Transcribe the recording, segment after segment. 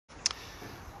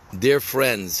Dear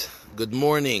friends, good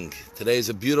morning. Today is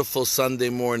a beautiful Sunday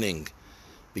morning,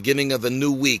 beginning of a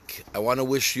new week. I want to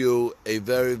wish you a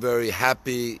very, very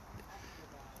happy,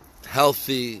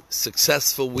 healthy,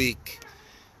 successful week.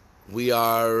 We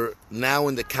are now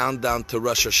in the countdown to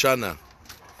Rosh Hashanah,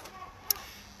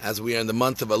 as we are in the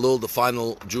month of Elul, the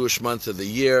final Jewish month of the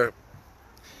year.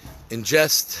 In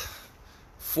just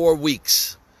 4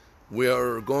 weeks, we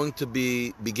are going to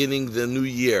be beginning the new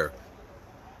year.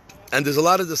 And there's a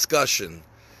lot of discussion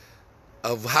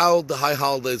of how the high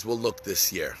holidays will look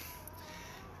this year.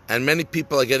 And many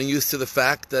people are getting used to the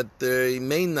fact that they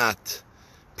may not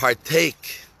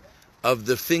partake of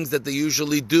the things that they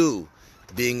usually do,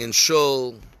 being in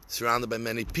shul, surrounded by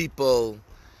many people,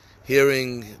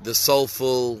 hearing the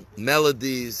soulful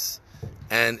melodies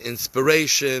and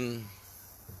inspiration.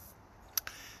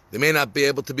 They may not be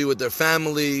able to be with their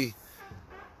family,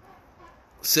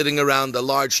 sitting around a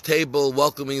large table,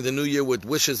 welcoming the new year with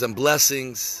wishes and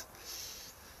blessings.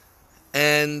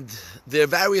 And there are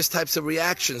various types of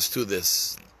reactions to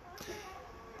this.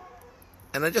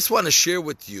 And I just want to share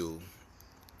with you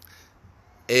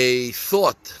a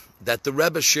thought that the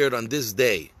Rebbe shared on this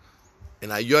day,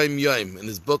 in Hayom Yom, in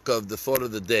his book of the Thought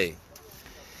of the Day.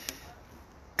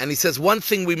 And he says, one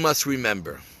thing we must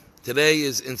remember. Today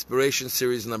is Inspiration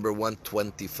Series number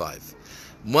 125.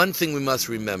 One thing we must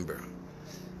remember,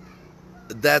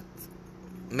 that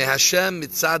Mehashem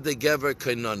mitzadeh gever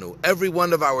kainanu. Every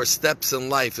one of our steps in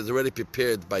life is already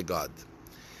prepared by God.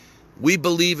 We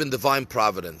believe in Divine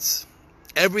Providence.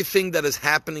 Everything that is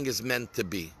happening is meant to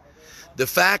be. The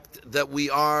fact that we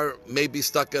are maybe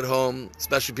stuck at home,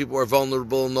 especially people who are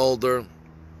vulnerable and older,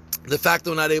 the fact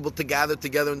that we're not able to gather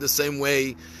together in the same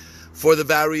way for the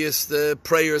various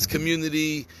prayers,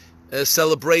 community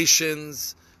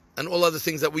celebrations, and all other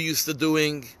things that we're used to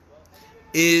doing,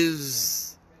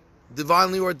 is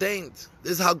divinely ordained.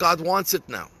 This is how God wants it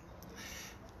now.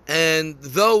 And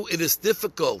though it is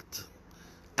difficult,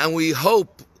 and we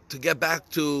hope to get back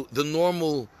to the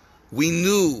normal we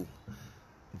knew,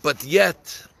 but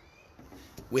yet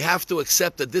we have to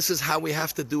accept that this is how we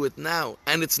have to do it now.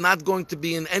 And it's not going to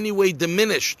be in any way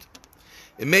diminished.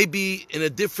 It may be in a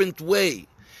different way.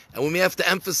 And we may have to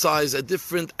emphasize a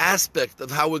different aspect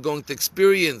of how we're going to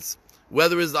experience,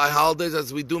 whether it's the holidays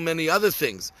as we do many other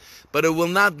things. But it will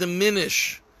not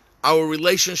diminish our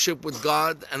relationship with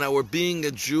God and our being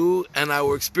a Jew and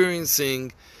our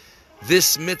experiencing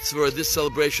this mitzvah, this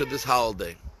celebration, this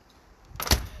holiday.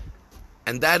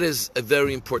 And that is a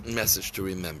very important message to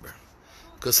remember.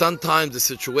 Because sometimes the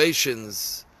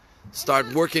situations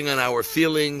start working on our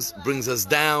feelings, brings us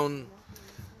down.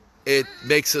 It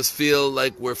makes us feel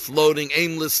like we're floating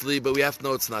aimlessly, but we have to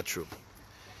know it's not true.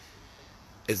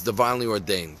 It's divinely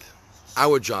ordained.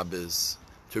 Our job is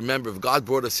to remember, if God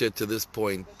brought us here to this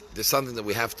point, there's something that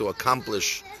we have to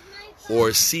accomplish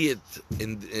or see it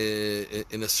in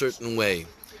a certain way.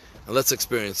 And let's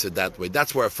experience it that way.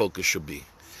 That's where our focus should be.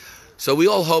 So we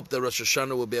all hope that Rosh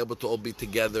Hashanah will be able to all be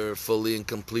together fully and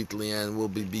completely, and we'll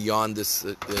be beyond this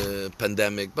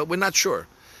pandemic. But we're not sure.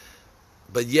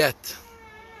 But yet,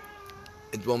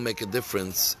 it won't make a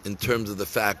difference in terms of the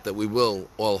fact that we will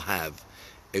all have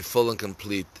a full and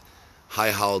complete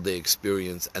high holiday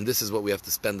experience. And this is what we have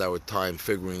to spend our time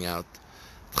figuring out.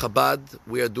 Chabad,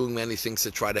 we are doing many things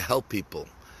to try to help people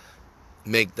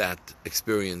make that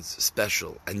experience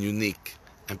special and unique,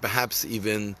 and perhaps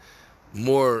even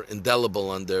more indelible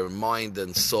on their mind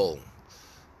and soul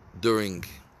during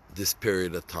this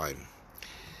period of time.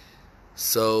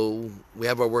 So we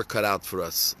have our work cut out for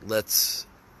us. Let's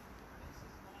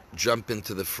jump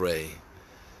into the fray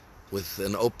with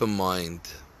an open mind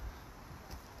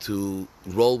to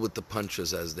roll with the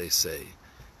punches, as they say,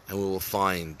 and we will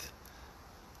find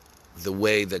the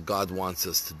way that God wants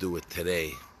us to do it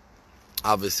today,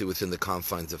 obviously within the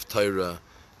confines of Torah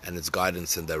and its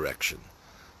guidance and direction.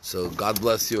 So God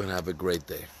bless you and have a great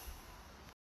day.